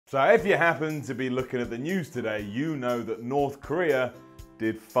So if you happen to be looking at the news today, you know that North Korea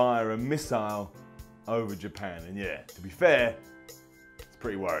did fire a missile over Japan. And yeah, to be fair, it's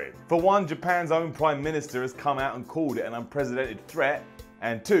pretty worrying. For one, Japan's own Prime Minister has come out and called it an unprecedented threat.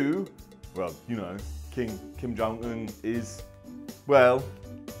 And two, well, you know, Kim Jong-un is, well,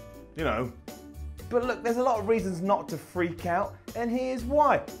 you know. But look, there's a lot of reasons not to freak out, and here's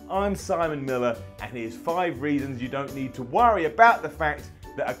why. I'm Simon Miller, and here's 5 reasons you don't need to worry about the fact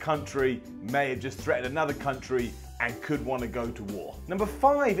that a country may have just threatened another country and could want to go to war. Number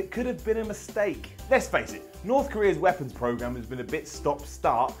 5, it could have been a mistake. Let's face it, North Korea's weapons program has been a bit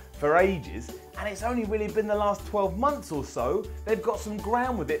stop-start for ages, and it's only really been the last 12 months or so they've got some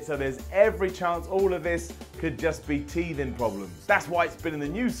ground with it, so there's every chance all of this could just be teething problems. That's why it's been in the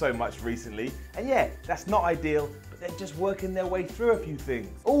news so much recently, and yeah, that's not ideal, but they're just working their way through a few things.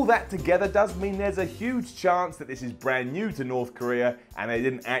 All that together does mean there's a huge chance that this is brand new to North Korea and they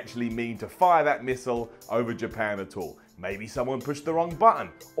didn't actually mean to fire that missile over Japan at all. Maybe someone pushed the wrong button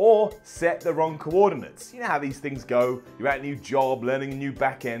or set the wrong coordinates. You know how these things go. You're at a new job, learning a new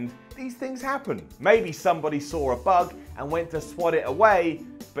back end. These things happen. Maybe somebody saw a bug and went to swat it away,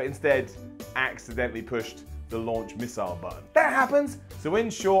 but instead accidentally pushed the launch missile button. That happens. So in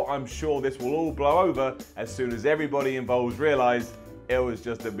short, I'm sure this will all blow over as soon as everybody involved realize it was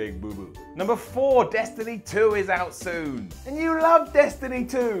just a big boo-boo. Number 4, Destiny 2 is out soon. And you love Destiny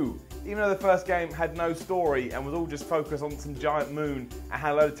 2! Even though the first game had no story and was all just focused on some giant moon and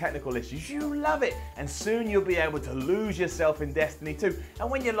had a load of technical issues, you love it. And soon you'll be able to lose yourself in Destiny 2. And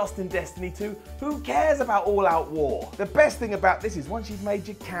when you're lost in Destiny 2, who cares about all-out war? The best thing about this is once you've made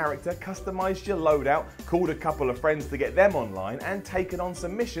your character, customized your loadout, called a couple of friends to get them online, and taken on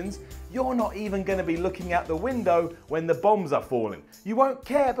some missions, you're not even going to be looking out the window when the bombs are falling. You won't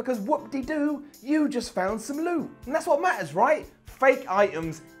care because whoop-de-doo, you just found some loot. And that's what matters, right? Fake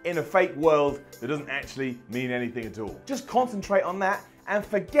items in a fake world that doesn't actually mean anything at all. Just concentrate on that and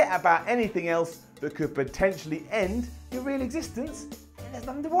forget about anything else that could potentially end your real existence. There's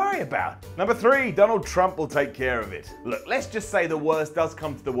nothing to worry about. Number 3, Donald Trump will take care of it. Look, let's just say the worst does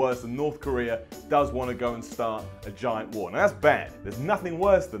come to the worst and North Korea does want to go and start a giant war. Now that's bad. There's nothing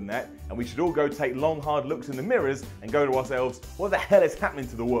worse than that, and we should all go take long, hard looks in the mirrors and go to ourselves, what the hell is happening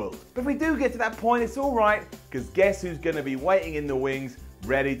to the world? But if we do get to that point, it's all right, because guess who's going to be waiting in the wings,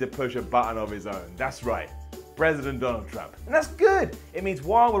 ready to push a button of his own? That's right. President Donald Trump. And that's good. It means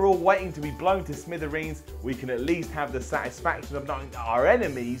while we're all waiting to be blown to smithereens, we can at least have the satisfaction of knowing that our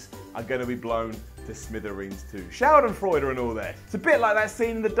enemies are going to be blown to smithereens too. Schadenfreude and all that. It's a bit like that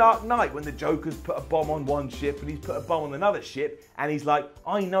scene in The Dark Knight when the Joker's put a bomb on one ship and he's put a bomb on another ship and he's like,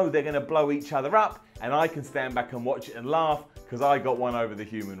 I know they're going to blow each other up and I can stand back and watch it and laugh because I got one over the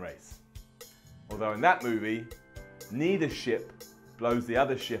human race. Although in that movie, neither ship blows the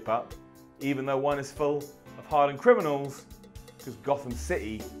other ship up, even though one is full of hardened criminals, because Gotham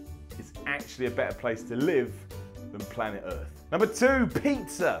City is actually a better place to live than planet Earth. Number 2,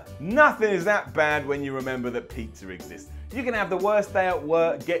 pizza. Nothing is that bad when you remember that pizza exists. You can have the worst day at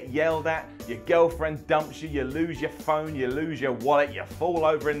work, get yelled at, your girlfriend dumps you, you lose your phone, you lose your wallet, you fall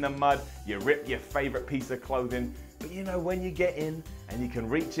over in the mud, you rip your favorite piece of clothing. But you know, when you get in and you can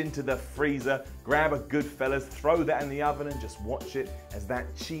reach into the freezer, grab a Goodfellas, throw that in the oven and just watch it as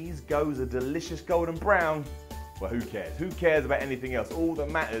that cheese goes a delicious golden brown, well, who cares? Who cares about anything else? All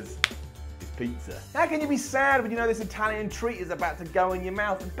that matters is pizza. How can you be sad when you know this Italian treat is about to go in your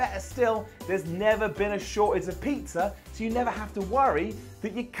mouth? And better still, there's never been a shortage of pizza, so you never have to worry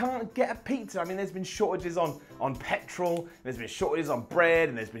that you can't get a pizza. I mean, there's been shortages on petrol, there's been shortages on bread,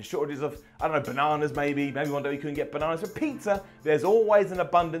 and there's been shortages of, I don't know, bananas maybe. Maybe one day you couldn't get bananas. But pizza, there's always an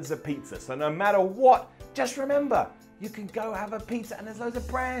abundance of pizza. So no matter what, just remember, you can go have a pizza and there's loads of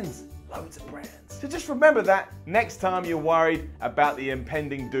brands. Loads of brands. So just remember that next time you're worried about the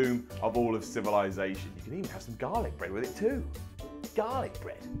impending doom of all of civilization. You can even have some garlic bread with it too. Garlic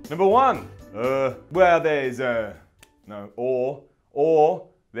bread. Number 1, well there's, no, or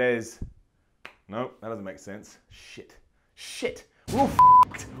there's, no, that doesn't make sense. Shit. We're all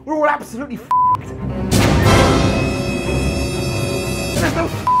f***ed. We're all absolutely f***ed. There's no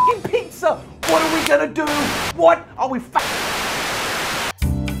f***ing pizza. What are we gonna do? What are we f***ed?